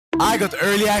I got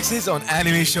early access on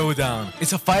Anime Showdown.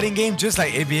 It's a fighting game just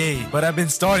like ABA, but I've been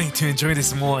starting to enjoy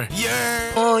this more.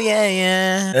 Yeah! Oh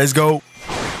yeah. Let's go.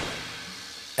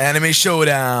 Anime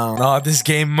Showdown. Oh, this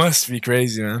game must be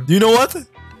crazy, man. You know what?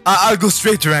 I'll go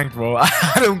straight to ranked, bro.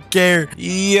 I don't care.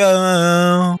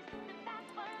 Yo.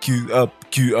 Queue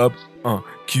up. Queue up.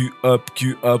 Queue up.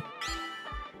 Queue up.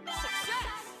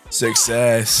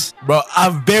 Success. Bro,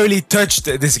 I've barely touched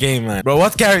this game, man. Bro,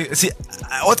 what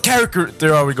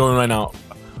character are we going right now?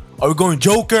 Are we going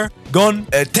Joker, Gun,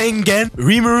 Tengen,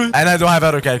 Rimuru? And I don't have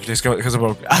other characters because I'm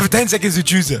broke. I have 10 seconds to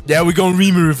choose it. Yeah, we're going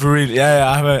Rimuru for real. Yeah,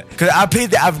 I have a... Because I've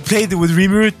played it with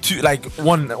Rimuru like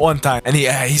one time. And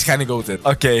he's kind of goated.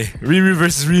 Okay, Rimuru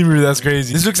versus Rimuru. That's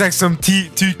crazy. This looks like some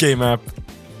 2K map.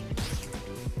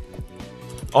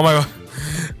 Oh my god.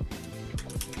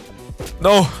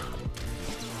 No.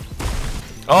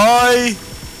 Oi!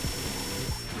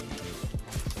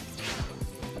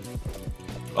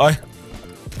 Oi!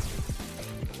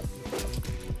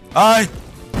 Oi!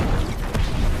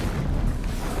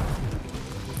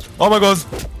 Oh my god!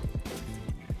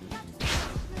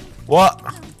 What?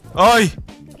 Oi!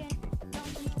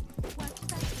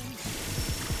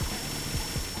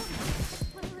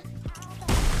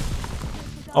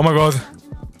 Oh my god!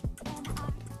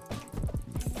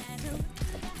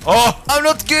 Oh! I'm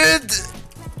not good!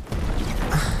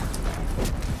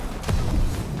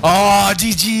 Oh,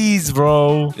 GG's,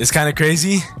 bro. It's kind of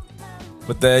crazy.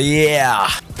 But yeah.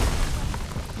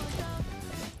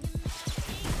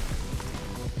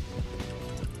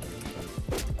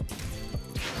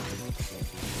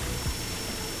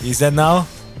 He's dead now?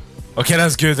 Okay,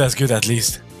 that's good. That's good at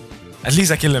least. At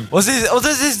least I kill him. What's this? What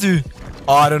does this do?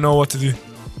 Oh, I don't know what to do.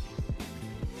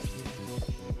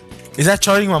 Is that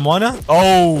charging my mana?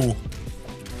 Oh.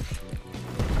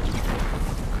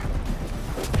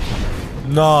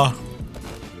 No.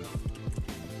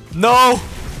 No.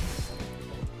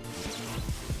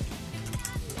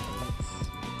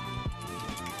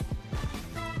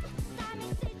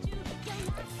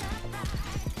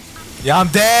 Yeah, I'm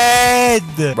dead.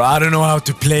 Bro, I don't know how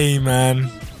to play,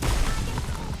 man.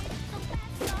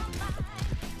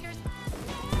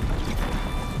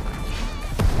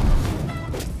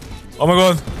 Oh my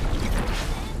god.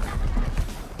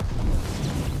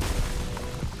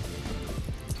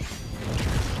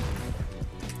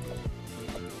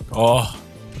 Oh.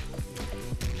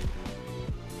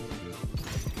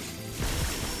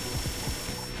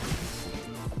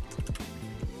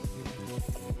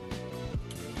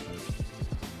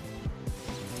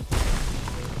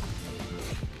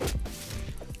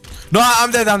 No,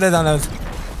 I'm dead.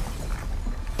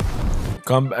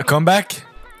 Come back.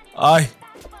 Aye.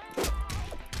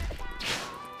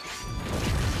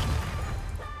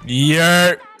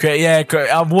 Yeah. Yeah, I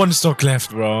have one stock left,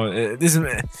 bro. This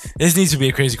needs to be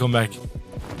a crazy comeback.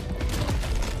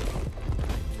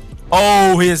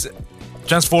 Oh, he is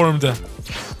transformed.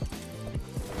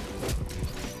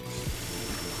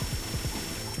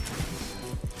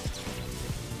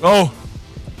 Oh.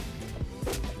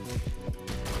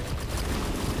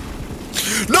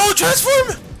 No,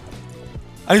 transform!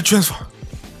 I need to transform.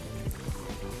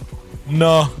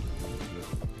 No.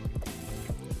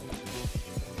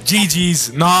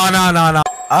 GG's. No.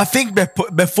 I think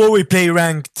before we play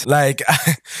ranked, like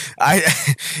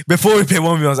before we play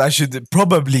 1v1s, I should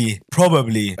probably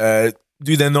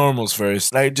do the normals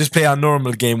first. Like just play a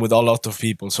normal game with a lot of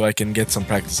people so I can get some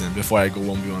practice in before I go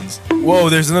 1v1s. Whoa,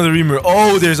 there's another Rimuru.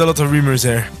 Oh, there's a lot of Rimurus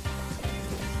here.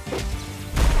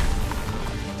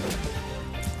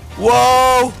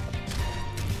 Whoa!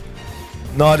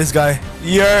 No, this guy.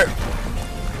 Yeah.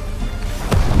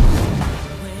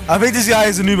 I think this guy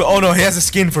is a noob. Oh no, he has a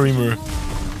skin for Rimuru.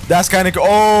 That's kind of cool.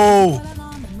 Oh!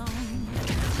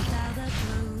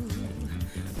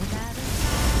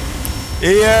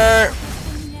 Here!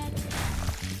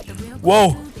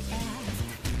 Whoa!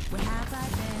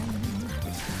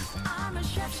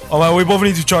 Oh man, we both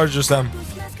need to charge just them.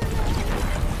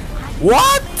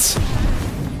 What?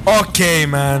 Okay,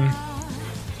 man.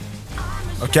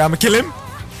 Okay, I'm gonna kill him.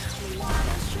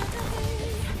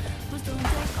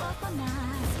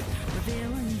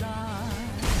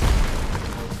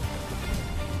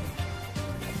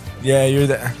 Yeah, you're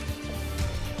there.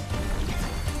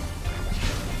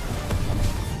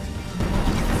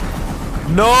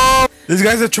 No! This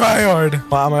guy's a tryhard.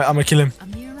 I'm gonna kill him.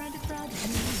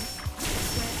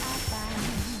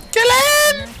 Kill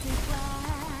him!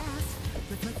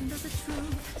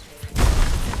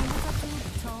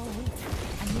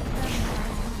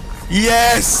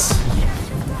 Yes!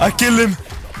 I killed him.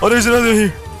 Oh, there's another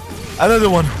here. Another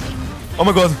one. Oh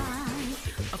my god.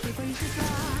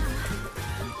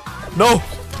 No!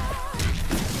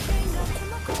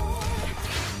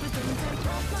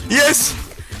 Yes!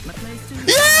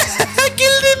 Yes! I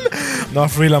killed him! No,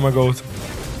 for real, I'm a goat.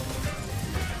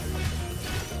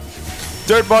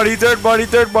 Third body, third body,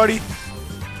 third body.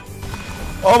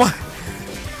 Oh my.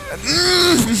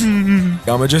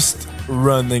 I'ma just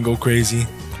run and go crazy.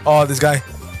 Oh, this guy.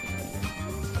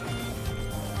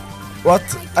 What?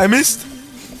 I missed?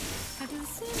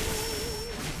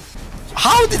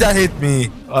 How did that hit me?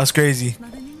 Oh, that's crazy.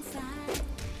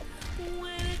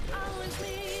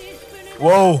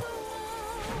 Whoa.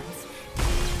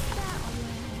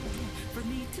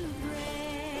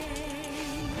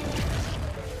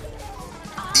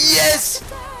 Yes!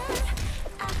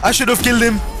 I should have killed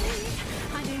him.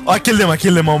 Oh, I killed him, I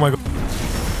killed him. Oh my god.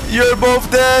 You're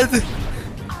both dead.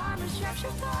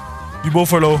 You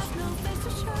both are low.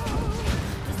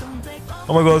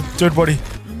 Oh my god, third body.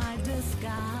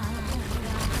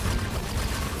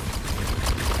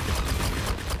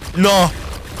 No.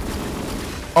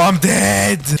 Oh, I'm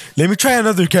dead. Let me try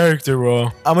another character,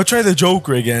 bro. I'm gonna try the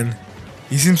Joker again.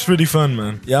 He seems pretty fun,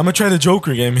 man. Yeah, I'm gonna try the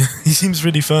Joker game. He seems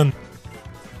pretty fun.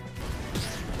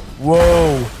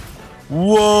 Whoa.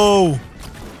 Whoa.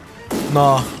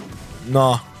 Nah.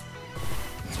 Nah.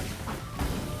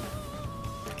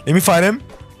 Let me fight him.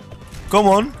 Come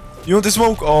on. You want to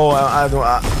smoke? Oh, I don't.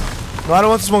 No, I don't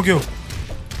want to smoke you.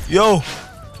 Yo.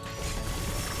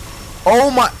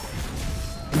 Oh my.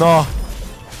 No.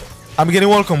 I'm getting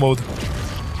wall comboed.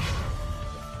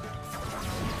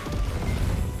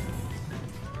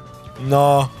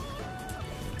 No.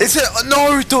 It's a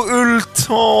Naruto ult.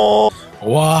 Oh.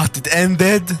 What? It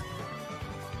ended?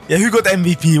 Yeah, who got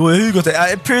MVP? Well, who got it?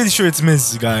 I'm pretty sure it's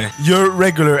Miz guy. You're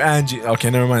regular Angie. Okay,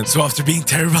 never mind. So after being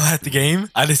terrible at the game,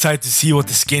 I decided to see what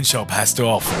the skin shop has to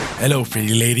offer. Hello,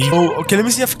 pretty lady. Oh, okay, let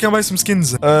me see if I can buy some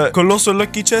skins. Colossal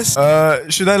lucky chest.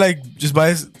 Should I like just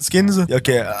buy skins?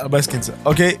 Okay, I'll buy skins.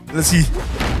 Okay, let's see.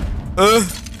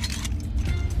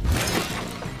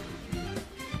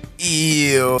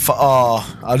 Ew.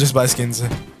 Oh, I'll just buy skins.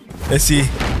 Let's see.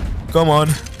 Come on.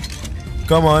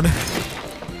 Come on.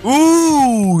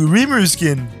 Ooh, Rimuru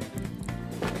skin.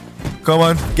 Come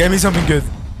on, get me something good.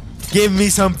 Give me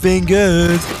something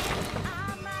good.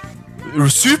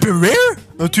 Super rare?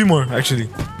 No, two more actually.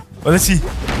 But let's see.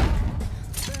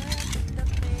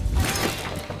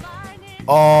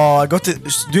 Oh, I got it.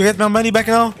 Do you get my money back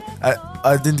now?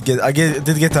 I didn't get. I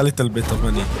did get a little bit of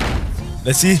money.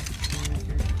 Let's see.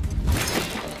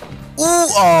 Ooh,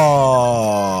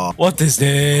 oh. What is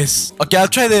this? Okay, I'll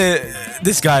try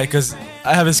this guy because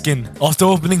I have a skin. After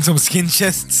opening some skin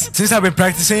chests, since I've been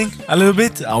practicing a little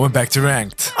bit, I went back to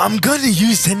ranked. I'm gonna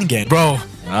use Tengen. Bro.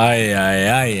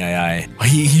 Aye.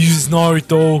 He uses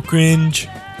Naruto. Cringe.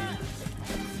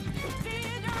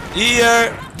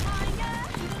 Here.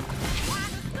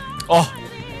 Oh.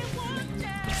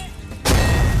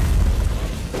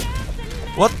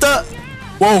 What the?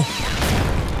 Whoa.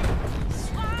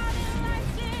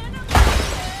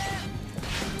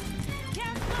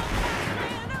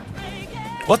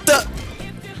 What the?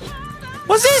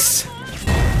 What's this?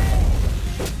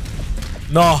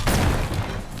 No.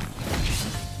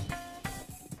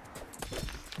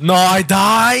 No, I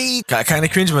died. Kinda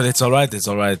cringe, but it's alright. It's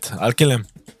alright. I'll kill him.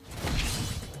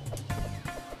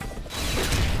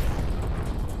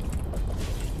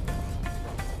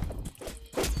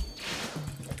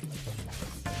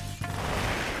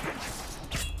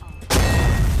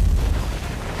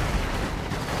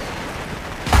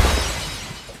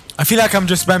 I feel like I'm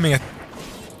just spamming it.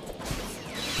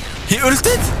 He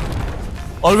ulted?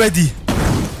 Already?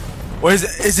 Or is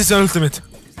this an ultimate?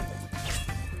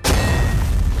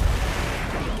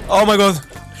 Oh my god.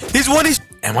 He's one is.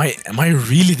 Am I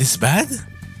really this bad?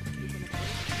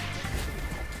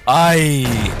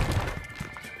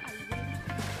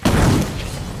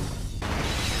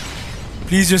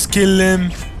 Please just kill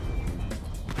him.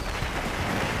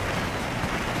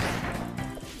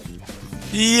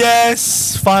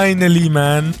 Yes, finally,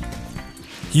 man.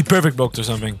 He perfect blocked or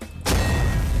something.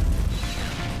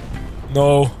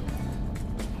 No.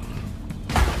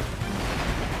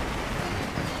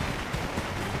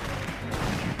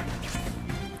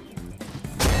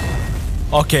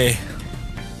 Okay.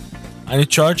 I need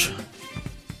charge.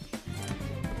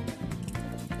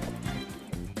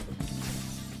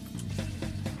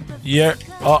 Yeah.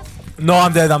 Oh, no,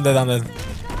 I'm dead.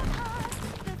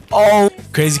 Oh,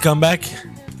 crazy comeback.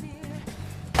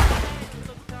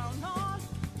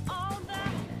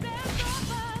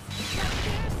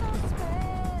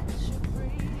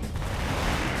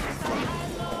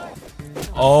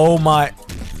 Oh my.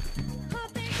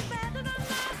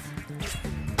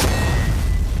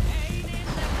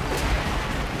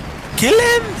 Kill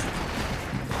him.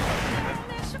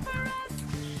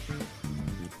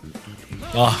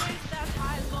 Oh.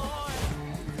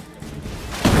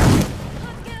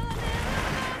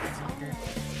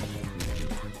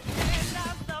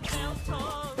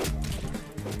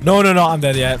 No, no, no, I'm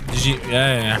dead, yeah. GG.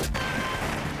 Yeah.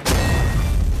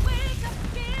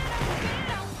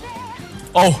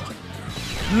 Oh.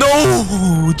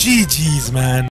 No! GG's, man.